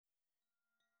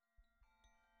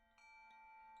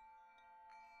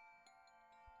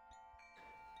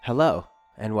Hello,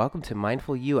 and welcome to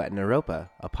Mindful You at Naropa,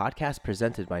 a podcast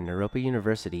presented by Naropa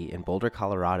University in Boulder,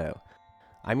 Colorado.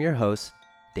 I'm your host,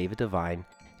 David Devine,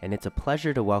 and it's a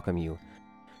pleasure to welcome you.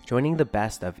 Joining the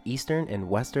best of Eastern and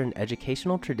Western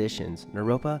educational traditions,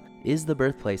 Naropa is the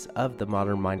birthplace of the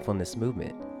modern mindfulness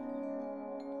movement.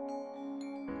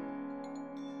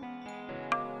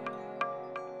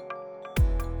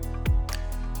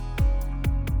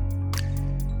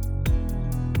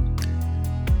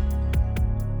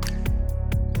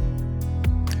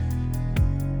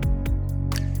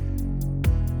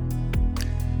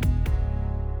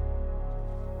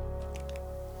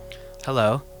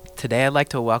 Hello. Today I'd like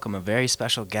to welcome a very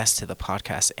special guest to the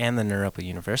podcast and the Naropa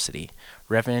University,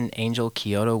 Reverend Angel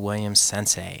Kyoto Williams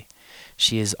Sensei.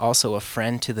 She is also a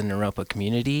friend to the Naropa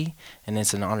community, and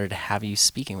it's an honor to have you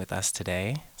speaking with us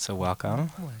today. So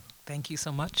welcome. Well, thank you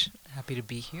so much. Happy to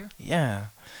be here. Yeah.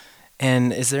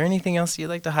 And is there anything else you'd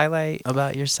like to highlight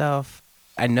about yourself?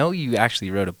 I know you actually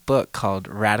wrote a book called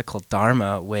Radical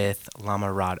Dharma with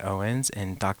Lama Rod Owens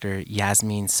and Dr.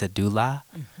 Yasmin Sadullah.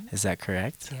 Is that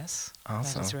correct? Yes,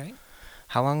 Awesome. that is right.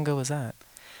 How long ago was that?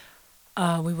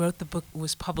 We wrote the book,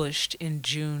 was published in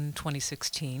June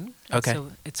 2016. And Okay.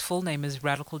 So its full name is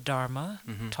Radical Dharma,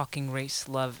 Mm-hmm. Talking Race,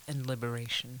 Love, and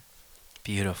Liberation.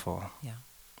 Beautiful. Yeah.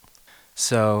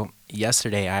 So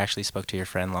yesterday I actually spoke to your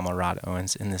friend Lama Rod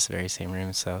Owens in this very same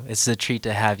room. So it's a treat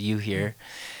to have you here.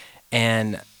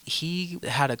 And he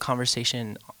had a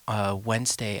conversation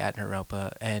Wednesday at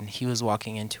Naropa, and he was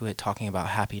walking into it talking about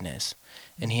happiness.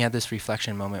 And he had this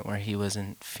reflection moment where he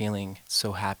wasn't feeling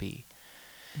so happy.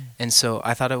 And so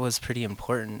I thought it was pretty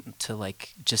important to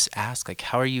just ask,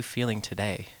 how are you feeling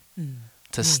today?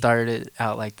 To Me. start it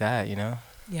out like that, you know?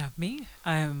 Yeah, me?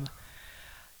 I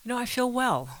feel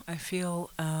well. I feel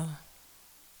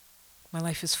my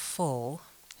life is full.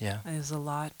 Yeah. There's a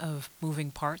lot of moving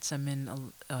parts. I'm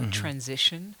in a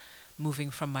transition,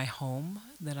 moving from my home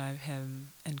that I have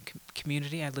in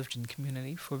community. I lived in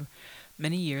community for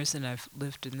many years, and I've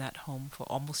lived in that home for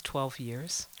almost 12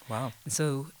 years. Wow. And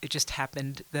so it just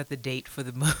happened that the date for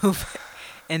the move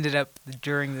ended up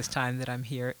during this time that I'm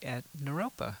here at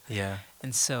Naropa. Yeah.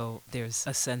 And so there's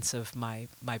a sense of my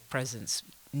presence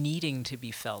needing to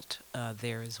be felt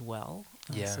there as well,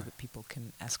 Yeah. so that people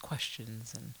can ask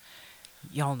questions. And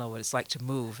y'all know what it's like to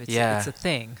move. It's a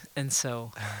thing. And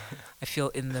so I feel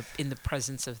in the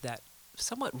presence of that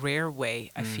somewhat rare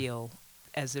way, I feel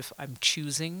as if I'm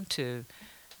choosing to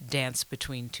dance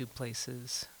between two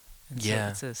places. And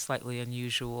Yeah. so it's a slightly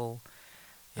unusual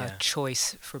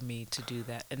choice for me to do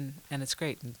that. And it's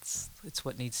great. It's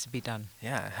what needs to be done.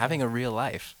 Yeah. Having a real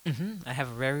life. I have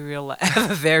a very real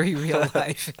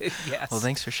life. Yes. Well,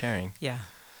 thanks for sharing. Yeah.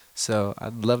 So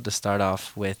I'd love to start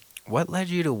off with what led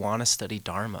you to want to study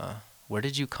Dharma? Where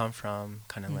did you come from?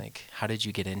 Kind of how did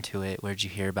you get into it? Where did you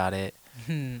hear about it?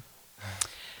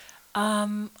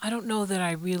 I don't know that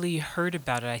I really heard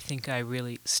about it. I think I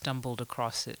really stumbled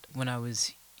across it when I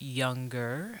was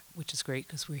younger, which is great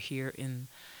because we're here in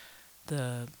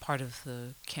the part of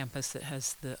the campus that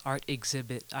has the art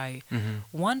exhibit. I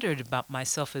wondered about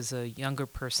myself as a younger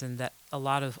person that a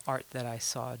lot of art that I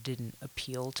saw didn't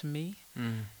appeal to me.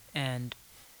 And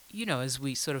as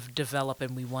we sort of develop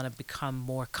and we want to become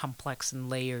more complex and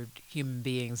layered human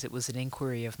beings, it was an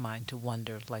inquiry of mine to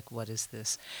wonder, what is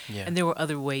this? Yeah. And there were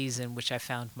other ways in which I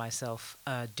found myself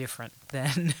different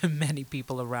than many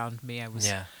people around me. I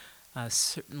was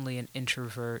certainly an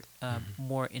introvert,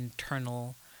 more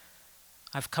internal.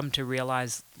 I've come to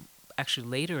realize, actually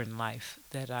later in life,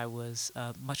 that I was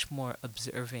much more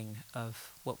observing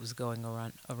of what was going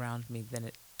around me than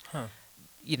it...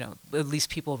 at least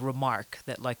people remark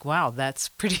that, wow, that's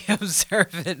pretty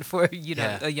observant for,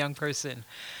 a young person.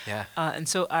 Yeah. And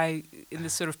so I, in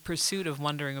this sort of pursuit of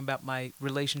wondering about my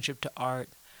relationship to art,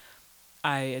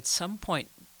 I at some point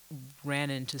ran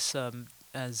into some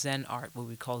Zen art, what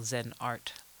we call Zen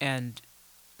art. And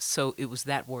so it was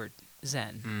that word,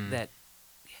 Zen, that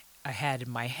I had in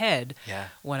my head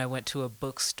when I went to a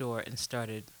bookstore and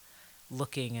started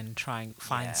looking and trying to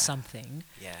find something.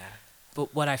 Yeah.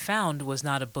 But what I found was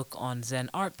not a book on Zen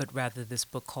art, but rather this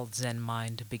book called Zen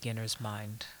Mind, A Beginner's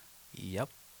Mind. Yep.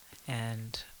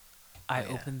 And I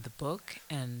opened the book,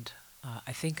 and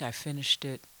I think I finished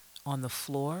it on the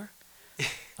floor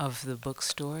of the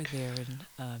bookstore there in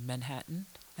Manhattan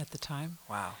at the time.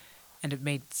 Wow. And it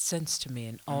made sense to me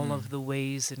in all of the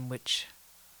ways in which,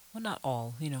 well, not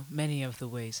all, many of the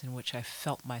ways in which I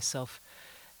felt myself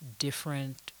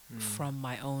different from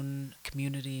my own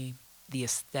community, the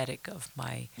aesthetic of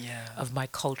my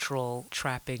cultural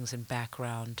trappings and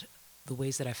background. The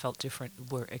ways that I felt different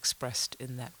were expressed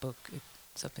in that book.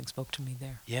 Something spoke to me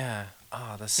there. Yeah.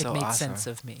 Oh, that's It so made awesome. sense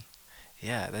of me.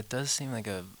 Yeah, that does seem like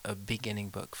a beginning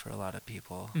book for a lot of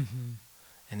people. Hmm.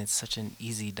 And it's such an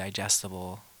easy,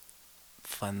 digestible,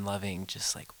 fun-loving,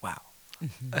 just like, wow.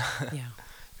 Hmm. Yeah.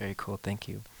 Very cool. Thank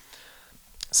you.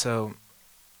 So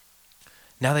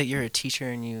now that you're a teacher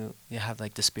and you have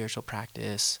like the spiritual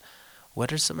practice,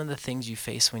 what are some of the things you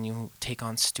face when you take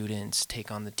on students,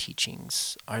 take on the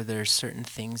teachings? Are there certain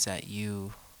things that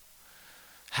you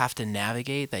have to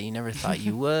navigate that you never thought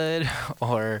you would?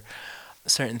 Or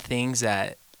certain things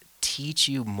that teach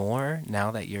you more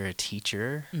now that you're a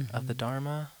teacher of the Hmm.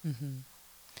 Dharma? Hmm.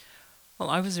 Well,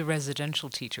 I was a residential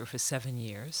teacher for 7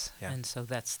 years, Yeah. and so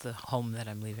that's the home that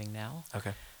I'm leaving now.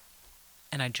 Okay.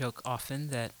 And I joke often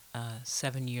that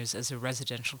 7 years as a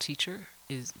residential teacher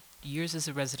is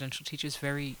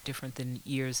very different than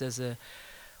years as a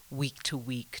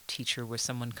week-to-week teacher where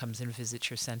someone comes and visits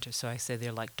your center. So I say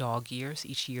they're like dog years.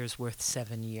 Each year is worth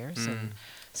 7 years. And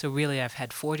so really I've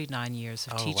had 49 years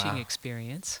of Oh, teaching wow.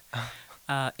 experience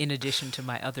in addition to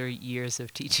my other years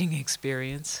of teaching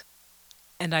experience.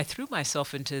 And I threw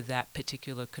myself into that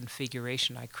particular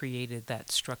configuration. I created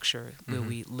that structure where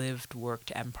we lived,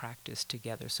 worked, and practiced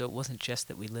together. So it wasn't just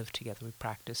that we lived together, we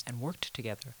practiced and worked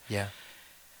together. Yeah.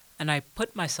 And I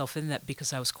put myself in that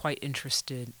because I was quite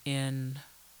interested in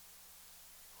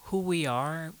who we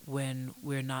are when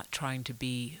we're not trying to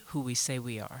be who we say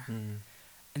we are.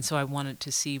 And so I wanted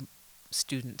to see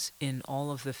students in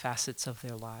all of the facets of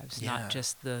their lives, Yeah. not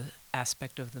just the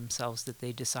aspect of themselves that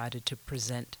they decided to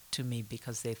present to me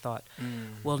because they thought,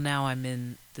 well, now I'm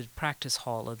in the practice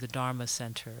hall of the Dharma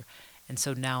Center, and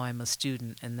so now I'm a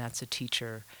student, and that's a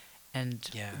teacher. And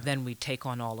Yeah. then we take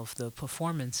on all of the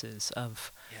performances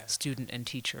of Yeah. student and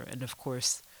teacher. And of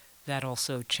course, that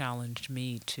also challenged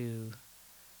me to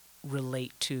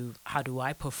relate to how do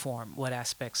I perform, what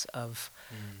aspects of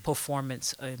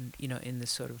performance in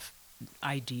this sort of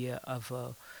idea of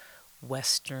a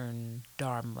Western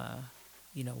Dharma,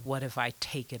 what have I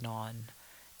taken on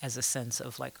as a sense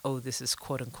of like, oh, this is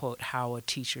quote unquote how a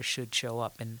teacher should show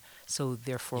up. And so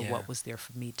therefore Yeah. what was there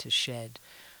for me to shed?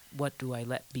 What do I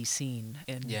let be seen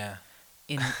Yeah.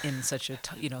 in such a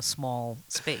small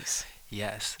space?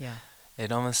 Yes. Yeah.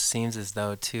 It almost seems as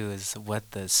though, too, is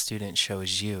what the student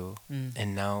shows you.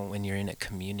 And now when you're in a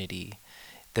community,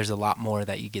 there's a lot more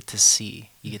that you get to see.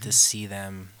 You get to see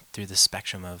them through the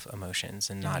spectrum of emotions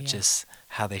and not yeah. just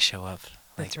how they show up.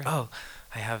 That's Like, right. oh,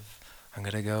 I'm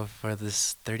going to go for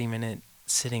this 30-minute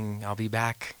sitting. I'll be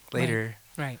back later.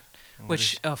 Right. And what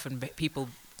Which is- often people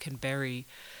can bury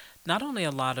not only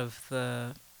a lot of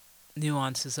the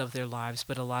nuances of their lives,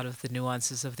 but a lot of the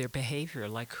nuances of their behavior,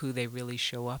 like who they really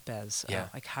show up as. Yeah.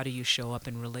 Like how do you show up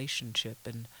in relationship?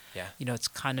 And, Yeah. it's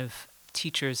kind of,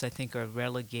 teachers I think are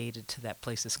relegated to that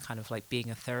place as kind of like being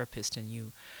a therapist, and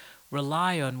you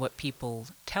rely on what people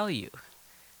tell you.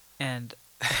 And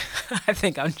I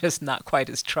think I'm just not quite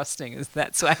as trusting as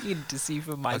that. So I needed to see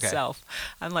for myself.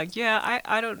 I'm like, yeah,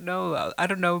 I don't know. I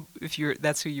don't know if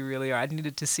that's who you really are. I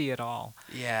needed to see it all.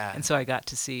 Yeah. And so I got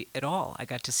to see it all. I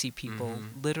got to see people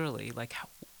literally, like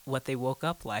what they woke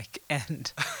up like,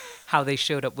 and how they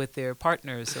showed up with their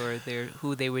partners, or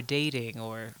who they were dating,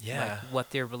 or like what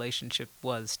their relationship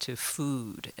was to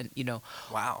food, and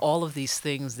Wow. all of these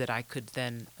things that I could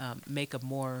then make a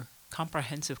more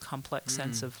comprehensive, complex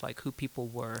sense of like who people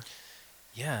were.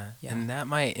 Yeah. Yeah. And that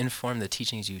might inform the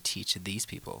teachings you teach these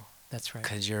people That's right.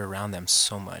 because you're around them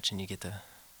so much and you get to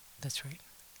That's right.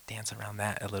 dance around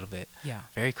that a little bit. Yeah.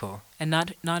 Very cool. And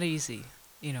not easy,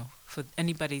 for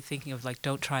anybody thinking of like,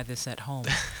 don't try this at home,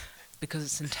 because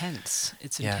it's intense.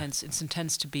 It's Yeah. intense. It's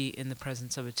intense to be in the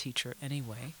presence of a teacher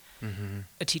anyway,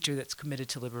 a teacher that's committed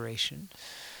to liberation.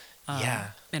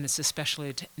 Yeah. And it's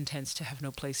especially intense to have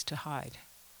no place to hide.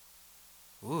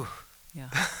 Ooh. Yeah.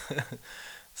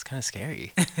 It's kind of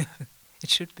scary. It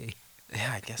should be.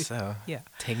 Yeah, I guess so. Yeah.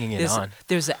 Taking it on.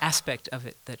 There's an aspect of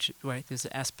it that right. There's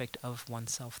an aspect of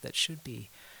oneself that should be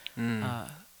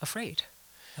afraid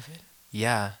of it.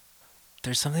 Yeah.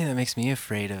 There's something that makes me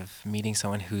afraid of meeting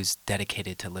someone who's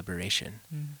dedicated to liberation.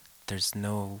 There's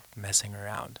no messing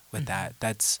around with that.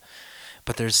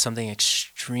 But there's something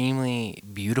extremely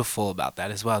beautiful about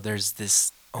that as well. There's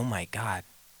this, oh my God,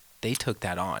 they took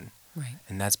that on. Right.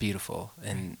 And that's beautiful.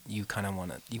 And you kind of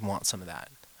want some of that,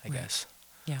 I Right. guess.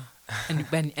 Yeah.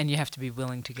 And you have to be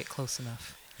willing to get close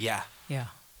enough. Yeah. Yeah.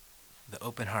 The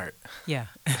open heart. Yeah.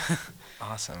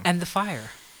 Awesome. And the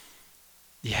fire.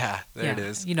 Yeah, there it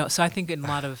is. So I think in a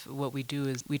lot of what we do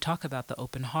is we talk about the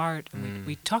open heart, and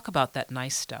we talk about that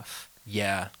nice stuff.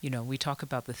 Yeah. We talk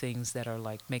about the things that are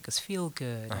like make us feel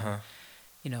good,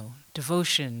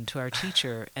 devotion to our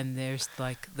teacher, and there's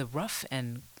like the rough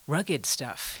and rugged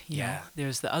stuff. Yeah.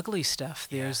 There's the ugly stuff.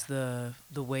 Yeah. There's the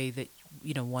way that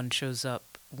one shows up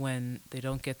when they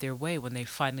don't get their way, when they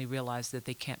finally realize that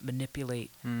they can't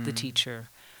manipulate the teacher,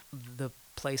 the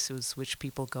places which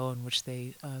people go in which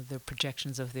they their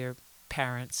projections of their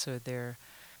parents or their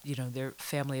their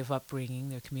family of upbringing,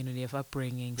 their community of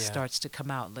upbringing starts to come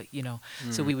out.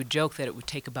 So we would joke that it would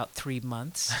take about 3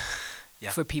 months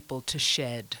for people to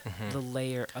shed the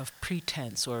layer of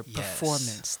pretense or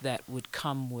performance that would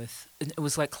come with. It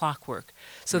was like clockwork.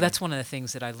 So that's one of the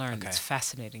things that I learned that's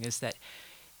fascinating, is that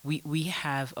we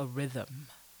have a rhythm,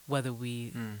 whether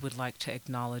we would like to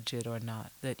acknowledge it or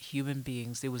not, that human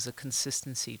beings, there was a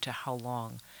consistency to how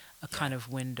long, a kind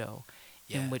of window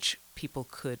in which people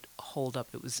could hold up.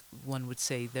 It was, one would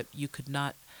say that you could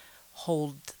not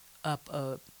hold up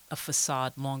a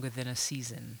facade longer than a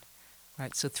season,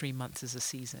 right? So 3 months is a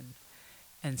season.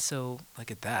 And so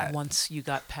look at that. Once you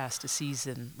got past a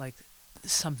season, like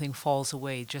something falls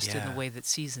away just in the way that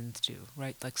seasons do,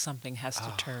 right? Like something has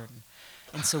to turn.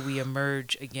 And so we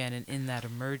emerge again, and in that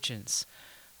emergence,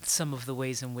 some of the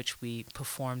ways in which we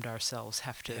performed ourselves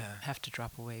have to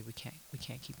drop away. We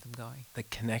can't keep them going. The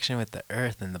connection with the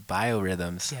earth and the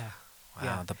biorhythms. Yeah. Wow,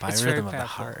 Yeah. the It's very biorhythm of the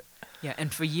powerful. heart. Yeah,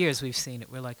 and for years we've seen it.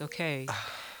 We're like, okay,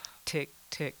 tick,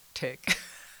 tick, tick.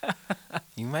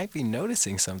 You might be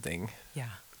noticing something.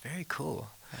 Yeah. Very cool.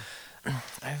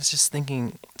 I was just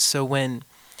thinking, so when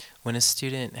a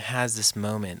student has this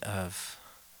moment of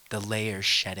the layers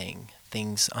shedding,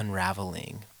 things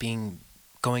unraveling,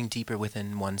 going deeper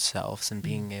within oneself and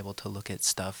being able to look at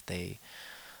stuff they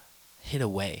hid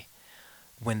away,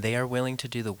 when they are willing to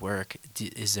do the work,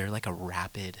 is there like a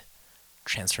rapid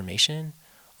transformation,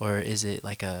 or is it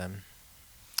like a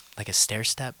stair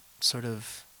step sort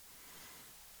of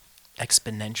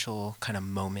exponential kind of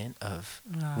moment of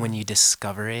when you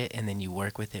discover it and then you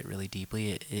work with it really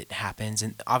deeply, it happens?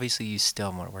 And obviously you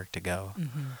still have more work to go,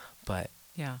 but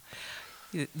yeah,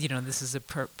 this is a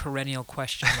perennial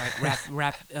question,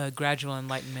 right? Gradual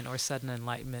enlightenment or sudden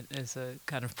enlightenment is a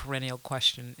kind of perennial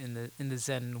question in the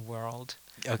Zen world.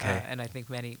 Okay. And I think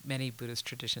many Buddhist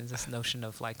traditions, this notion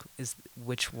of like,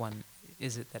 which one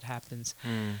is it that happens?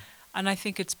 And I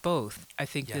think it's both. I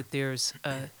think that there's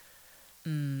a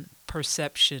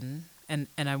perception, and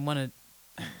I want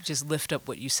to just lift up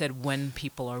what you said, when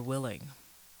people are willing.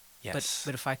 yes.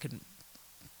 But if I could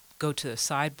go to the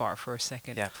sidebar for a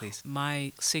second. Yeah, please.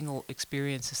 My single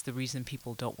experience is the reason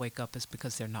people don't wake up is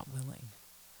because they're not willing.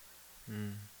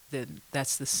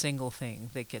 That's the single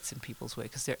thing that gets in people's way,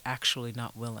 because they're actually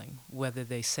not willing, whether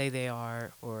they say they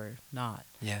are or not.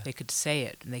 Yeah. They could say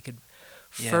it, and they could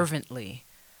fervently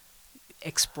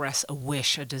express a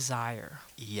wish, a desire.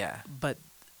 Yeah. But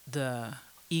the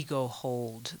ego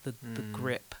hold, the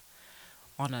grip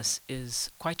on us is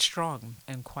quite strong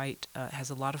and quite has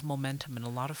a lot of momentum and a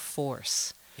lot of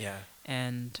force. Yeah.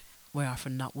 And we're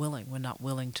often not willing. We're not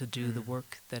willing to do the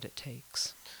work that it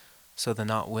takes. So the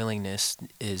not willingness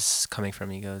is coming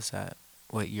from ego. Is that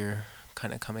what you're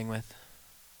kind of coming with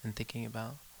and thinking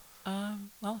about?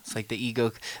 Well, It's like the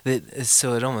ego.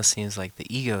 So it almost seems like the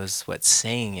ego is what's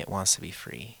saying it wants to be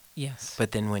free. yes.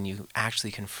 But then when you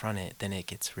actually confront it, then it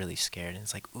gets really scared. And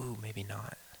it's like, ooh, maybe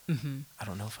not. I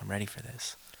don't know if I'm ready for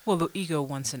this. Well, the ego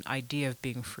wants an idea of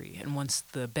being free and wants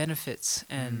the benefits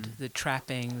and the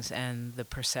trappings and the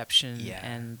perception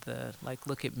and the, like,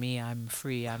 look at me, I'm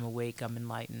free, I'm awake, I'm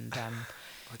enlightened, I'm,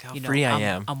 Look how free I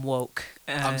am. I'm woke.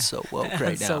 I'm so woke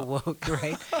right now. So woke,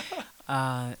 right?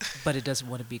 But it doesn't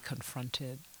want to be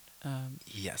confronted.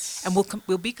 Yes. And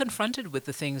we'll be confronted with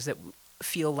the things that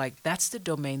feel like that's the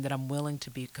domain that I'm willing to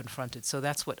be confronted. So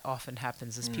that's what often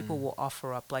happens, is people will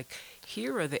offer up, like,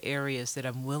 here are the areas that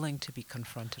I'm willing to be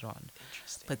confronted on.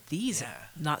 Interesting. But these,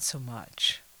 not so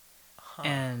much.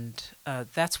 And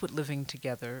that's what living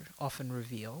together often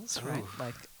reveals, right?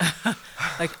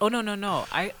 Like, oh, no.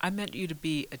 I meant you to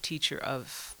be a teacher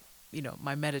of,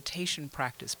 my meditation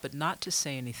practice, but not to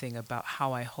say anything about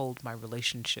how I hold my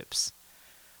relationships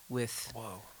with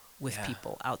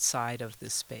people outside of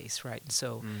this space, right? And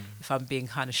so if I'm being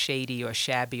kind of shady or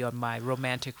shabby on my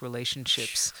romantic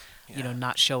relationships,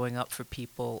 not showing up for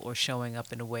people or showing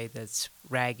up in a way that's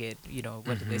ragged,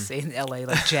 what do they say in LA,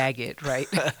 like jagged, right?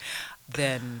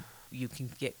 Then you can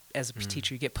get, as a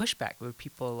teacher, you get pushback where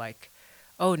people are like,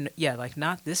 oh, like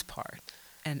not this part.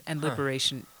 And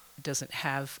liberation doesn't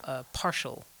have a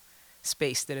partial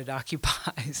space that it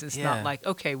occupies. It's not like,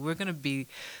 okay, we're going to be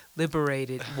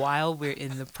liberated while we're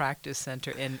in the practice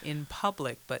center and in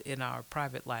public, but in our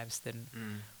private lives, then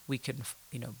we can,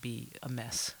 be a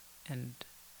mess. And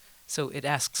So it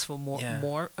asks for more Yeah.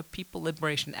 more of people.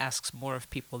 Liberation asks more of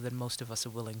people than most of us are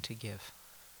willing to give.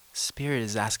 Spirit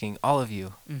is asking all of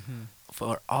you, Mm-hmm.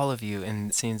 for all of you,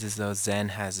 and it seems as though Zen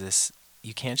has this,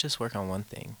 you can't just work on one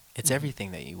thing. It's Mhm.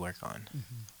 everything that you work on.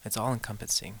 Mm-hmm. It's all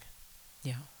encompassing.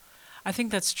 Yeah. I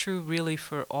think that's true really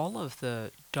for all of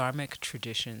the Dharmic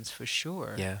traditions for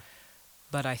sure. Yeah.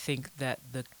 But I think that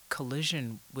the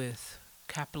collision with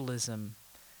capitalism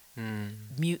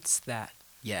Mm. mutes that.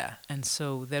 Yeah. And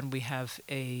so then we have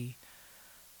a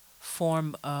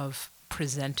form of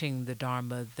presenting the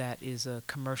Dharma that is a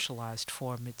commercialized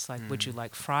form. It's like, would you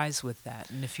like fries with that?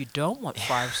 And if you don't want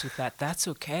fries with that, that's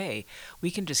okay. We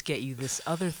can just get you this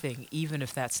other thing, even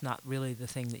if that's not really the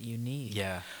thing that you need.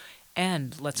 Yeah.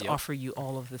 And let's Yep. offer you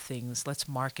all of the things. Let's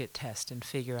market test and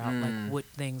figure out like what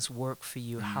things work for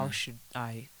you. How should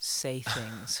I say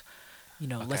things? You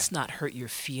know, Okay. let's not hurt your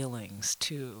feelings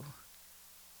too.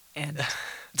 And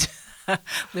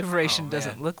liberation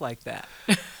doesn't man. look like that.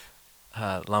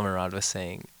 Lama Rod was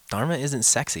saying, Dharma isn't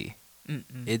sexy.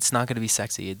 Mm-mm. It's not going to be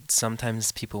sexy.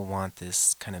 Sometimes people want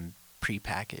this kind of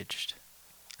prepackaged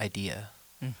idea.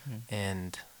 Mm-hmm.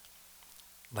 And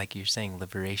like you're saying,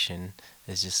 liberation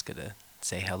is just going to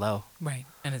say hello. Right.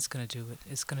 And it's going to do it.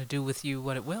 It's going to do with you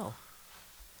what it will.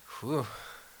 Whew.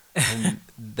 And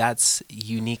that's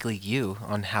uniquely you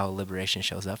on how liberation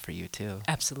shows up for you, too.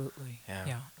 Absolutely.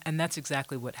 Yeah. And that's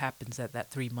exactly what happens at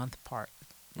that 3-month part,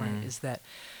 right? Mm. Is that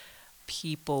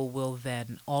people will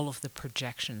then, all of the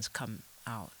projections come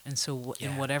out. And so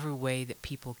in Yeah. whatever way that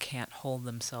people can't hold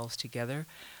themselves together,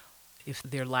 if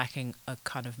they're lacking a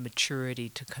kind of maturity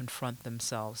to confront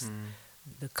themselves,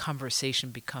 the conversation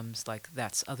becomes like,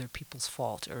 that's other people's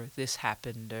fault, or this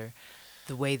happened, or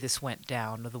the way this went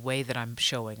down, or the way that I'm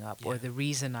showing up, or Yeah. the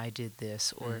reason I did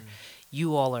this, or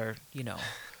you all are, you know,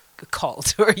 a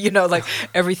cult, or, you know, like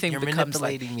everything You're becomes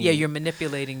like, manipulating me. yeah, you're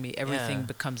manipulating me. Everything Yeah.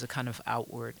 becomes a kind of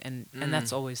outward. And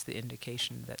that's always the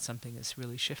indication that something is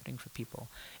really shifting for people.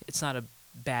 It's not a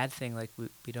bad thing, like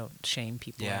we don't shame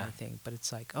people or Yeah. anything, but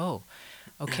it's like, oh,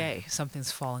 okay,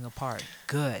 something's falling apart.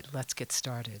 Good, let's get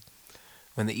started.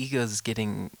 When the ego is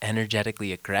getting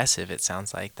energetically aggressive, it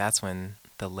sounds like that's when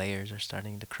the layers are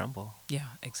starting to crumble. Yeah,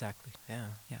 exactly. Yeah.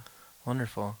 Yeah.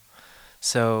 Wonderful.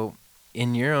 So,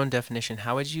 in your own definition,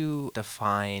 how would you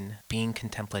define being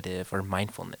contemplative or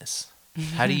mindfulness?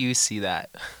 How do you see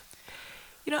that?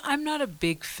 You know, I'm not a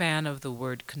big fan of the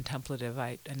word contemplative.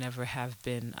 I never have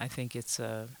been. I think it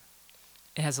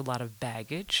has a lot of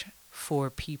baggage for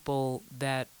people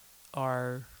that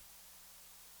are,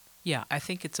 yeah, I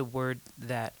think it's a word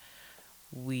that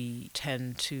we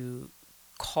tend to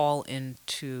call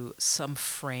into some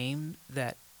frame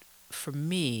that, for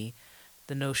me,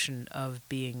 the notion of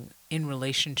being in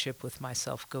relationship with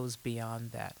myself goes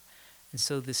beyond that. And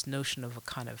so this notion of a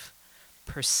kind of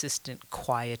persistent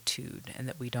quietude, and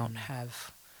that we don't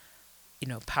have, you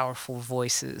know, powerful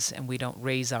voices, and we don't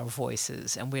raise our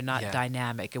voices, and we're not Yeah.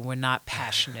 dynamic, and we're not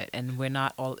passionate, and we're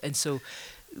not all, and so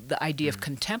the idea of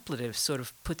contemplative sort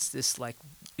of puts this, like,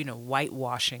 you know,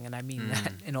 whitewashing, and I mean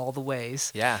that in all the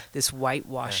ways. Yeah. This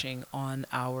whitewashing on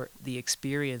the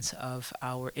experience of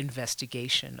our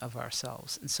investigation of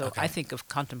ourselves. And so Okay. I think of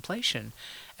contemplation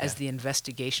as Yeah. the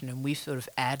investigation, and we've sort of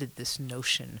added this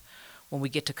notion when we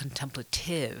get to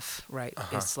contemplative, right?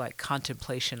 It's like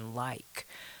contemplation-like.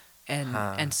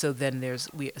 And so then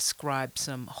we ascribe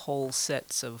some whole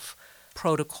sets of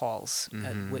protocols.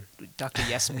 What Dr.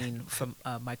 Yasmin from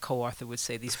my co-author would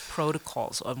say, these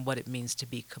protocols on what it means to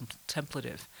be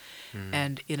contemplative.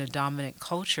 And in a dominant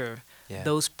culture, Yeah.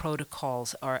 those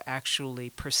protocols are actually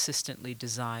persistently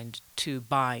designed to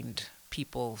bind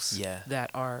peoples Yeah. that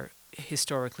are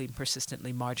historically and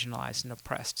persistently marginalized and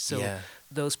oppressed. So Yeah.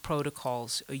 those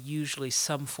protocols are usually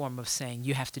some form of saying,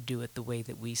 you have to do it the way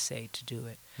that we say to do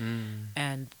it.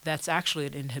 And that's actually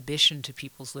an inhibition to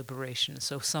people's liberation.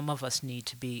 So some of us need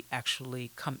to be actually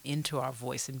come into our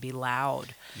voice and be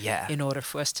loud Yeah. in order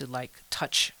for us to like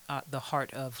touch the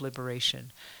heart of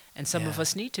liberation. And some of Yeah.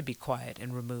 us need to be quiet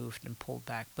and removed and pulled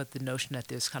back. But the notion that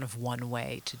there's kind of one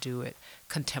way to do it,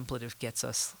 contemplative gets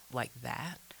us like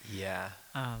that. Yeah.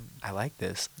 I like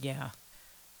this. Yeah.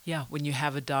 Yeah, when you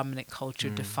have a dominant culture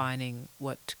defining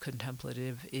what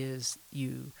contemplative is,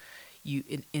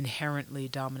 inherently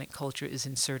dominant culture is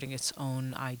inserting its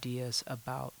own ideas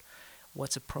about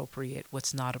what's appropriate,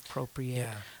 what's not appropriate,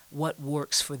 Yeah. what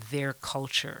works for their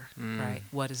culture, right?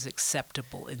 What is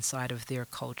acceptable inside of their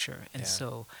culture. And Yeah.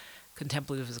 so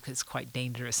contemplative is quite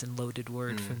dangerous and loaded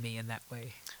word for me in that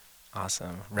way.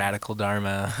 Awesome. Radical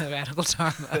Dharma. Radical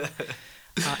Dharma.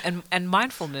 And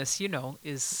mindfulness, you know,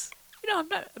 is I'm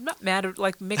not mad at,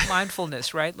 like, make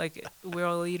mindfulness, right? Like, we're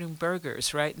all eating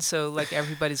burgers, right? And so, like,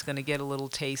 everybody's going to get a little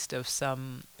taste of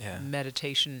some Yeah.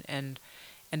 meditation, and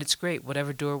it's great.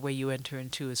 Whatever doorway you enter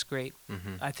into is great.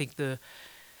 Mm-hmm. I think the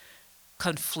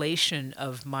conflation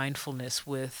of mindfulness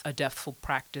with a depthful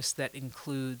practice that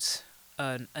includes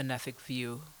an ethic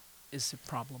view is the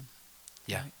problem.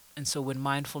 Yeah. Right? And so when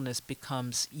mindfulness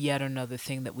becomes yet another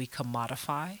thing that we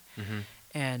commodify Mm-hmm.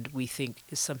 and we think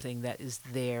is something that is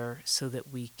there so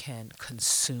that we can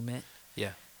consume it,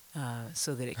 Yeah.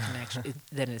 so that it can actually,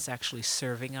 then it's actually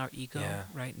serving our ego, Yeah.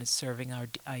 right? And it's serving our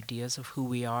ideas of who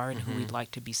we are and who Mhm. we'd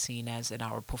like to be seen as in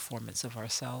our performance of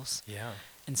ourselves. Yeah.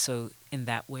 And so in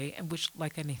that way, and which,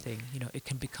 like anything, it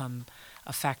can become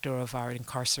a factor of our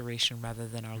incarceration rather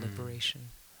than our liberation.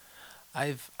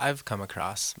 I've come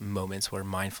across moments where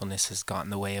mindfulness has gotten in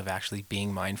the way of actually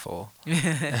being mindful.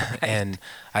 Right. And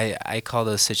I call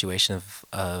those situations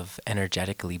of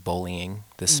energetically bullying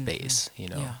the space,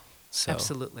 Yeah, So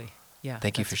absolutely. Yeah.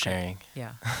 thank you that's for great. sharing.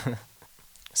 Yeah.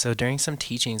 So during some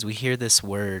teachings, we hear this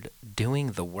word,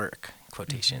 doing the work,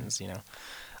 quotations,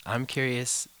 I'm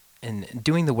curious, and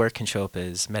doing the work can show up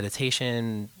as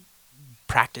meditation,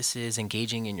 practices,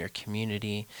 engaging in your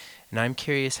community. And I'm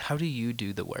curious, how do you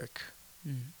do the work?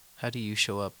 Mm. How do you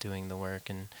show up doing the work?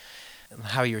 And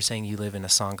how you were saying you live in a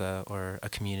sangha or a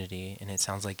community, and it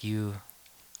sounds like you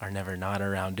are never not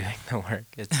around doing the work.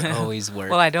 It's always work.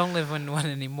 Well, I don't live in one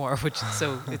anymore,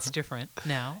 so it's different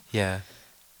now. Yeah.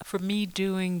 For me,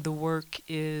 doing the work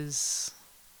is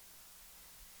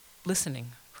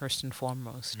listening first and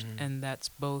foremost, and that's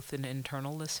both an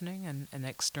internal listening and an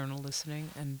external listening,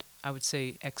 and I would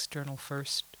say external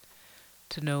first,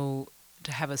 to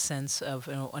have a sense of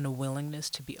and a willingness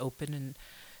to be open and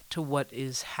to what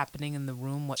is happening in the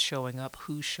room, what's showing up,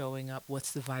 who's showing up,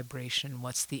 what's the vibration,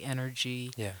 what's the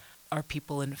energy. Yeah. Are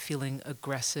people feeling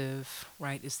aggressive,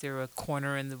 right? Is there a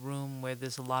corner in the room where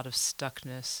there's a lot of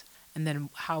stuckness? And then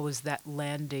how is that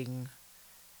landing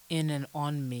in and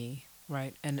on me,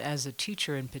 right? And as a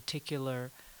teacher in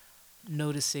particular,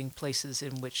 noticing places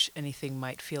in which anything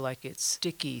might feel like it's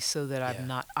sticky so that Yeah. I'm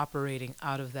not operating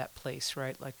out of that place,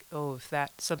 right? Like, oh, if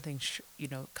that something,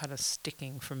 kind of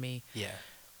sticking for me, Yeah.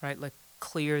 right? Like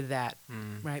clear that,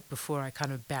 Mm. right? Before I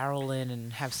kind of barrel in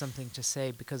and have something to say,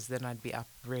 because then I'd be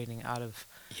operating out of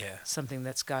Yeah. something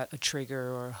that's got a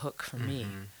trigger or a hook for me.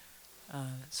 Mhm.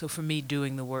 So for me,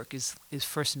 doing the work is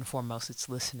first and foremost, it's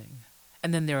listening.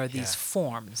 And then there are these Yeah.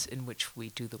 forms in which we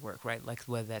do the work, right? Like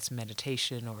whether that's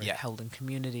meditation or Yeah. held in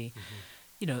community.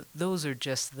 Mhm. Those are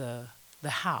just the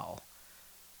how.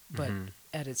 But Mhm.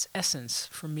 at its essence,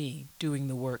 for me, doing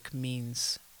the work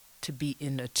means to be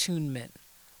in attunement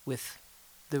with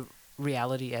the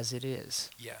reality as it is,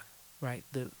 Yeah. right?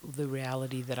 The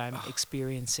reality that I'm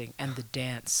experiencing, and the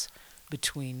dance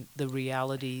between the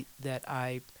reality that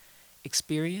I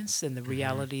experience and the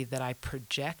reality that I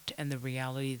project and the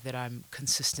reality that I'm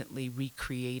consistently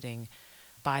recreating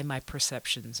by my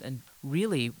perceptions, and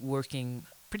really working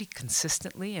pretty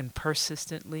consistently and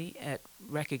persistently at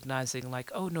recognizing, like,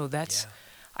 oh no, Yeah.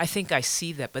 I think I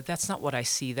see that, but that's not what I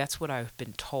see. That's what I've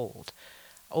been told.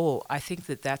 Oh, I think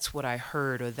that's what I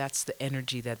heard, or that's the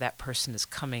energy that person is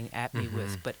coming at me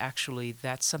with. But actually,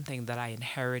 that's something that I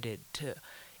inherited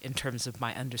in terms of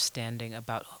my understanding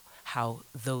about how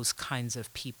those kinds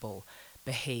of people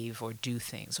behave or do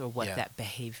things, or what Yeah. that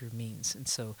behavior means. And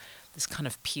so this kind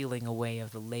of peeling away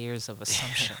of the layers of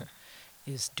assumption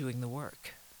is doing the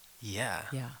work. Yeah.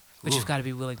 Yeah. But Ooh. you've got to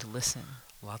be willing to listen.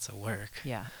 Lots of work.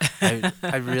 Yeah.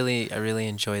 I really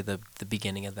enjoy the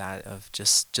beginning of that, of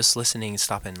just listening,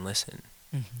 stop and listen,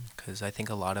 Mm-hmm. because I think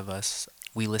a lot of us,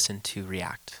 we listen to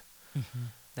react, Mm-hmm.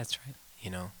 That's right.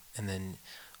 and then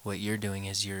what you're doing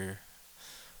is you're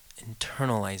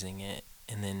internalizing it,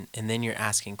 and then you're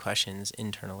asking questions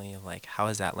internally of, like, how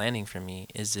is that landing for me?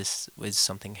 Is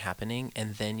something happening?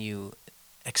 And then you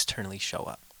externally show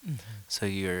up. Mm-hmm. So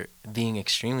you're being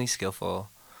extremely skillful.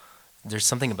 There's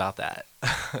something about that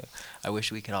I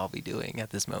wish we could all be doing at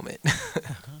this moment.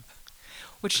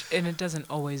 And it doesn't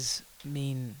always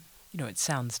mean, it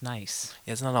sounds nice.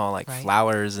 It's not all like Right.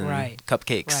 flowers and Right.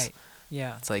 cupcakes. Right.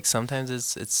 Yeah. It's like sometimes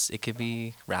it could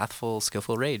be wrathful,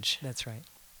 skillful rage. That's right.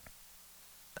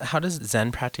 How does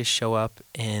Zen practice show up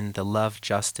in the love,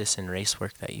 justice, and race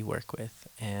work that you work with?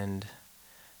 And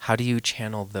how do you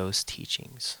channel those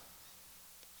teachings?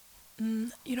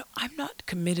 I'm not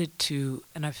committed to,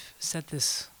 and I've said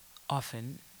this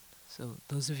often, so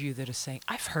those of you that are saying,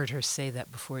 I've heard her say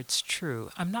that before, it's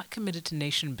true. I'm not committed to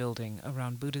nation building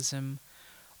around Buddhism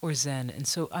or Zen, and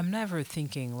so I'm never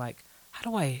thinking, like, how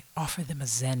do I offer them a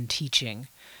Zen teaching?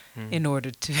 in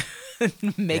order to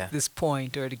make Yeah. this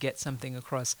point or to get something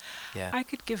across. Yeah. I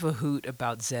could give a hoot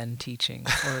about Zen teaching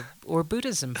or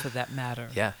Buddhism for that matter.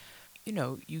 Yeah. You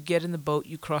know, you get in the boat,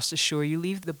 you cross the shore, you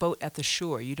leave the boat at the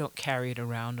shore. You don't carry it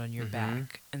around on your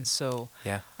back. And so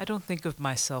Yeah. I don't think of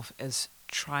myself as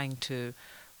trying to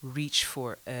reach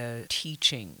for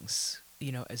teachings,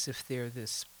 you know, as if they're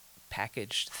this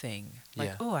packaged thing. Like,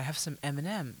 Yeah. oh, I have some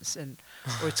M&Ms,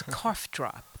 or it's a cough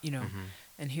drop, you know,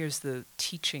 and here's the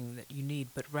teaching that you need,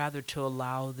 but rather to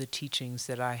allow the teachings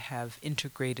that I have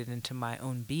integrated into my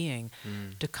own being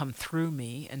to come through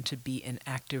me and to be in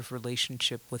active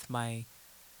relationship with my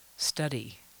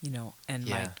study, you know, and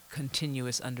my Yeah.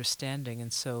 continuous understanding.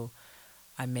 And so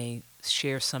I may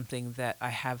share something that I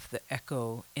have the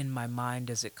echo in my mind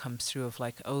as it comes through of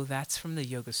like, oh, that's from the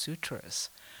Yoga Sutras,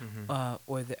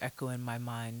 or the echo in my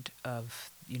mind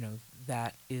of, you know,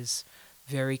 that is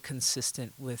very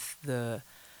consistent with the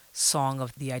song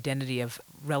of the identity of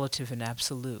relative and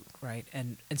absolute, right?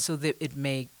 And so that it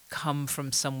may come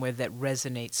from somewhere that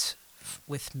resonates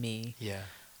with me Yeah.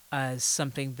 as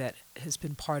something that has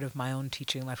been part of my own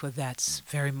teaching life. Well, that's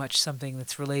very much something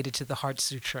that's related to the Heart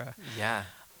Sutra. Yeah.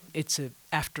 It's an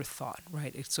afterthought,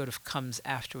 right? It sort of comes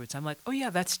afterwards. I'm like, oh yeah,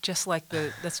 that's just like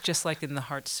in the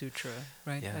Heart Sutra,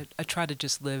 right? Yeah. I try to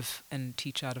just live and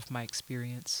teach out of my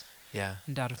experience Yeah.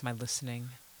 and out of my listening,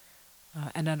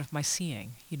 and out of my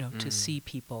seeing, you know, to see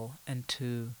people and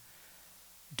to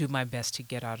do my best to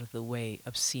get out of the way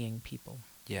of seeing people.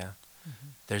 Yeah.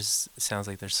 It sounds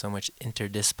like there's so much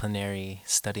interdisciplinary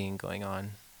studying going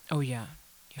on. Oh yeah,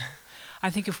 yeah. I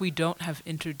think if we don't have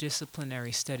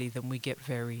interdisciplinary study, then we get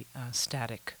very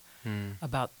static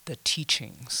about the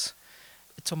teachings.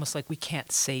 It's almost like we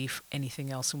can't say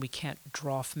anything else and we can't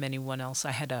draw from anyone else.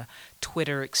 I had a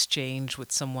Twitter exchange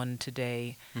with someone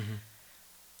today,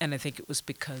 and I think it was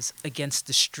because Against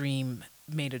the Stream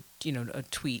made a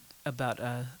tweet about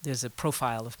there's a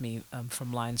profile of me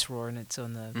from Lion's Roar, and it's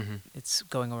on the it's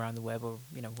going around the web, or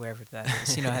wherever that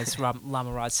is. As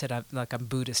Lama Rod said, I'm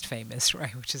Buddhist famous,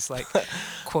 right? Which is like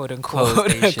quote unquote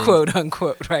Quotation. quote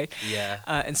unquote, right? Yeah.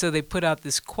 And so they put out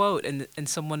this quote, and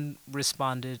someone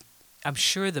responded, I'm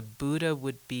sure the Buddha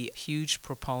would be a huge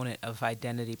proponent of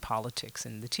identity politics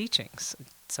in the teachings,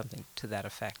 something to that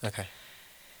effect. Okay.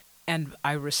 And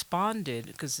I responded,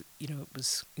 because, it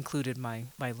was included my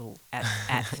little at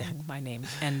thing, my name.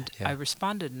 And Yeah. I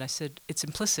responded and I said, it's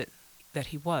implicit that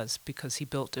he was, because he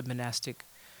built an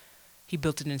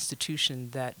institution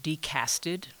that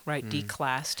decasted, right,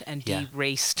 declassed and Yeah.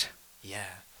 deraced Yeah.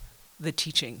 the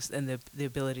teachings and the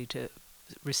ability to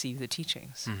receive the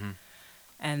teachings.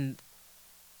 And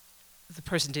the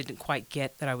person didn't quite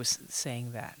get that I was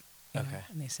saying that. you know, Okay.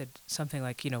 And they said something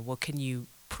like, well, can you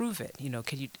prove it?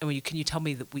 Can you tell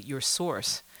me your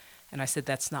source? And I said,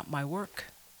 that's not my work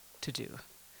to do.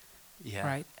 Yeah.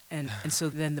 Right. And so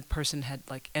then the person had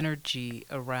like energy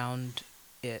around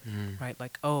it, right?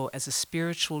 Like, oh, as a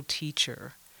spiritual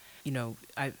teacher,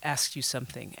 I asked you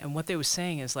something. And what they were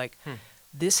saying is like,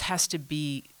 there has to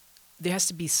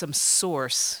be some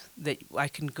source that I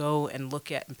can go and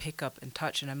look at and pick up and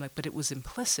touch. And I'm like, but it was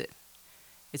implicit.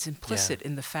 It's implicit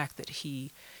in the fact that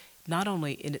he, not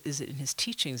only is it in his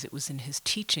teachings, it was in his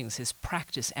teachings, his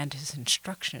practice, and his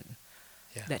instruction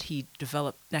that he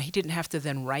developed. Now, he didn't have to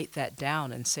then write that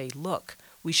down and say, look,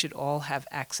 we should all have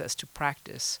access to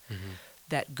practice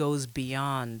that goes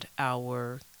beyond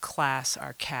our class,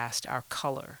 our caste, our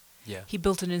color. Yeah. He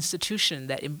built an institution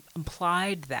that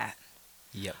implied that.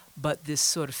 Yep. But this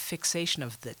sort of fixation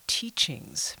of the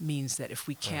teachings means that if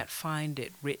we can't find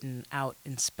it written out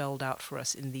and spelled out for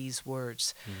us in these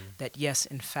words, that yes,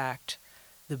 in fact,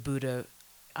 the Buddha,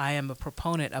 I am a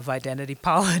proponent of identity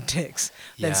politics,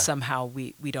 then somehow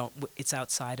we don't, it's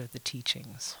outside of the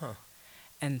teachings. Huh.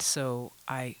 And so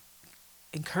I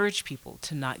encourage people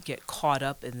to not get caught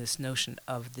up in this notion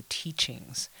of the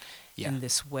teachings in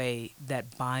this way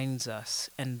that binds us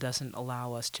and doesn't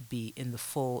allow us to be in the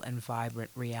full and vibrant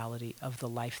reality of the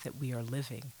life that we are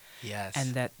living. Yes.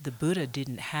 And that the Buddha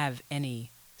didn't have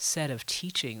any set of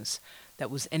teachings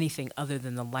that was anything other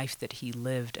than the life that he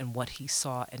lived and what he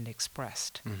saw and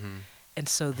expressed. And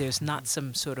so there's not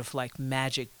some sort of like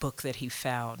magic book that he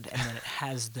found and then it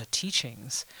has the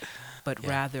teachings, but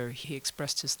rather he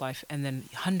expressed his life, and then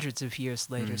hundreds of years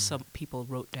later some people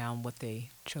wrote down what they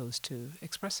chose to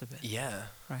express of it. Yeah.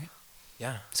 Right?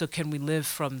 Yeah. So can we live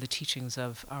from the teachings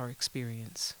of our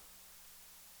experience?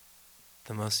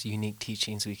 The most unique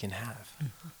teachings we can have.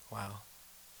 Wow.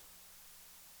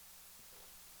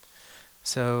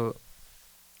 So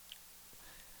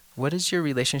What is your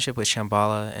relationship with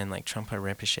Shambhala and like Trungpa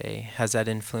Rinpoche? Has that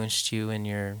influenced you in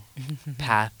your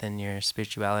path and your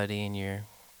spirituality and your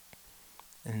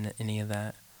in any of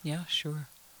that? Yeah, sure.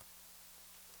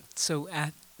 So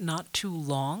at not too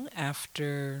long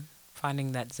after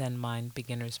finding that Zen Mind,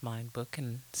 Beginner's Mind book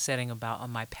and setting about on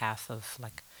my path of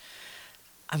like,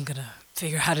 I'm going to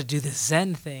figure out how to do this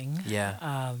Zen thing.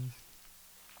 Yeah.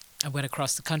 I went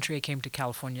across the country. I came to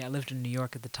California. I lived in New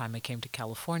York at the time. I came to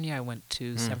California. I went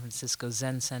to San Francisco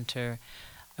Zen Center.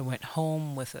 I went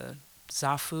home with a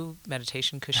Zafu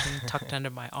meditation cushion tucked under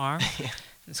my arm. Yeah.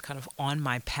 It's kind of on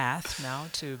my path now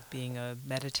to being a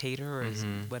meditator or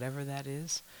whatever that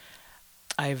is.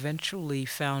 I eventually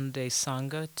found a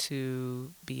Sangha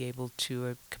to be able to,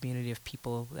 a community of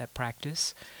people that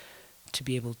practice, to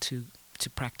be able to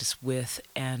practice with.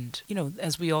 And, you know,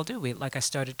 as we all do, I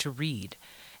started to read.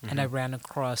 And I ran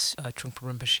across Trungpa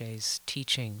Rinpoche's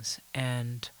teachings.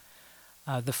 And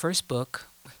the first book,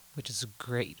 which is a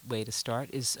great way to start,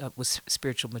 was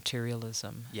Spiritual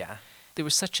Materialism. Yeah. There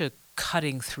was such a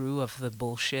cutting through of the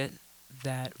bullshit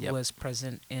that was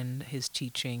present in his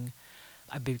teaching.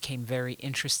 I became very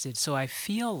interested. So I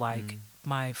feel like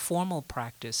my formal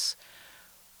practice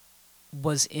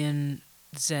was in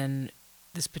Zen,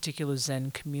 this particular Zen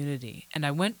community. And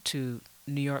I went to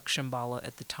New York Shambhala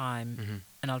at the time,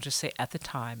 and I'll just say at the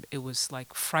time, it was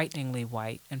like frighteningly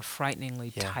white and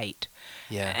frighteningly tight.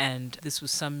 Yeah. And this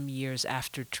was some years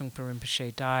after Trungpa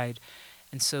Rinpoche died,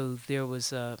 and so there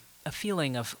was a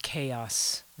feeling of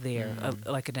chaos there,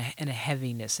 like and a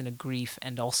heaviness and a grief,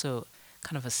 and also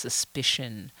kind of a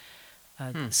suspicion.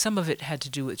 Some of it had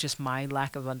to do with just my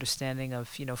lack of understanding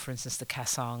of, you know, for instance, the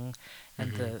kasang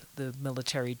and the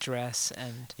military dress,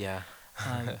 and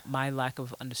my lack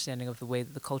of understanding of the way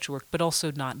that the culture worked, but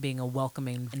also not being a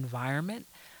welcoming environment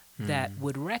that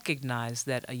would recognize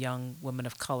that a young woman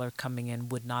of color coming in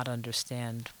would not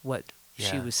understand what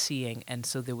she was seeing, and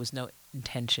so there was no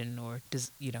intention or,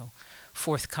 you know,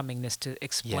 forthcomingness to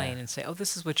explain and say, oh,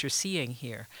 this is what you're seeing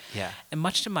here. Yeah. And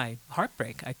much to my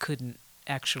heartbreak, I couldn't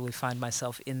actually find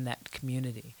myself in that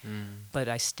community, but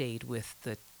I stayed with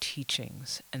the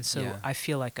teachings. And so I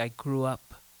feel like I grew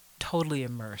up totally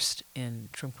immersed in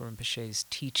Trungpa Rinpoche's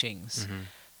teachings,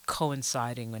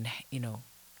 coinciding and, you know,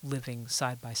 living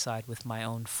side by side with my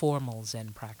own formal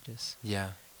Zen practice.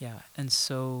 Yeah. Yeah. And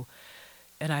so,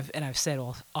 and I've said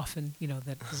often, you know,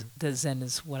 that the Zen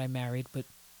is what I married, but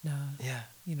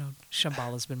you know,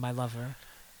 Shambhala's been my lover.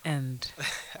 And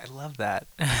I love that.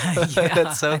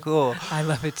 That's so cool. I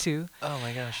love it too. Oh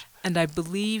my gosh. And I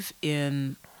believe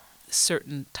in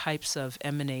certain types of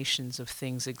emanations of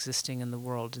things existing in the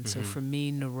world. And so for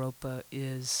me, Naropa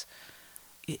is,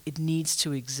 it needs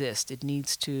to exist. It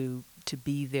needs to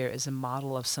be there as a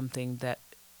model of something that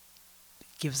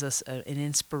gives us an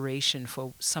inspiration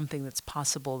for something that's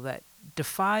possible that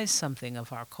defies something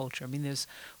of our culture. I mean, there's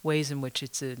ways in which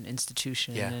it's an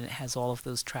institution and it has all of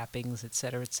those trappings, et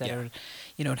cetera, et cetera.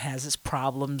 You know, it has its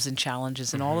problems and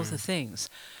challenges and all of the things.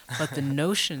 But the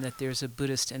notion that there's a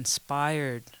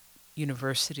Buddhist-inspired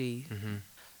university,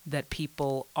 that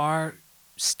people are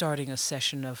starting a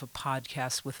session of a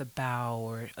podcast with a bow,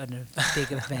 or a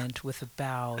big event with a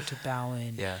bow to bow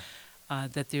in,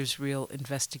 that there's real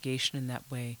investigation in that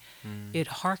way. It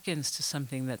harkens to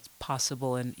something that's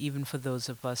possible, and even for those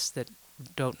of us that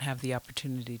don't have the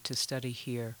opportunity to study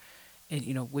here, and,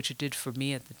 you know, which it did for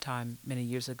me at the time, many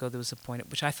years ago, there was a point at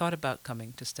which I thought about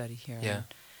coming to study here.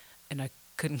 And I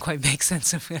couldn't quite make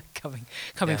sense of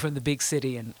coming from the big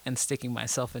city and sticking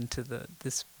myself into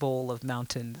this bowl of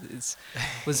mountains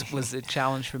was a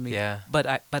challenge for me. But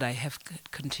I have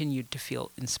continued to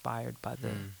feel inspired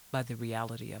by the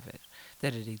reality of it,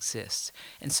 that it exists.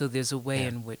 And so there's a way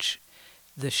in which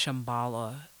the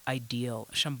Shambhala ideal,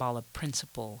 Shambhala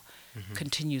principle,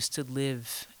 continues to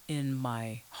live in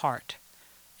my heart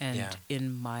and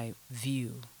in my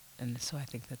view. And so I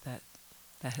think that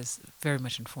has very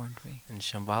much informed me. And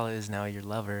Shambhala is now your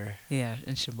lover. Yeah,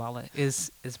 and Shambhala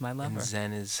is my lover. And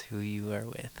Zen is who you are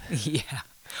with. Yeah.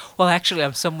 Well, actually,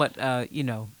 I'm somewhat, you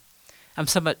know, I'm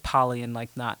somewhat poly and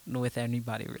like not with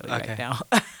anybody really right now.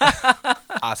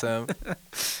 Awesome.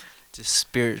 Just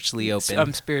spiritually open.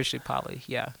 I'm spiritually poly,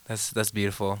 yeah. That's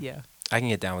beautiful. Yeah. I can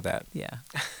get down with that. Yeah.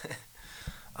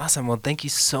 Awesome. Well, thank you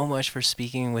so much for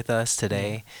speaking with us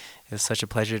today. It was such a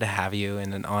pleasure to have you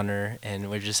and an honor, and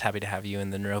we're just happy to have you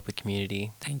in the Naropa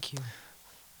community. Thank you.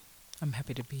 I'm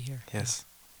happy to be here. Yes.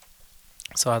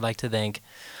 So I'd like to thank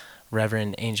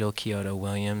Reverend Angel Kyoto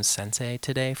Williams Sensei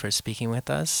today for speaking with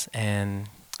us, and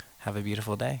have a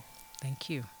beautiful day. Thank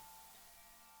you.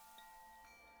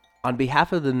 On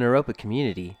behalf of the Naropa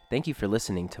community, thank you for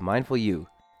listening to Mindful You.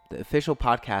 the official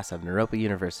podcast of Naropa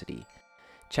University.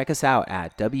 Check us out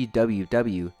at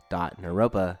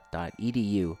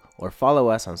www.naropa.edu or follow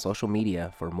us on social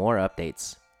media for more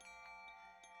updates.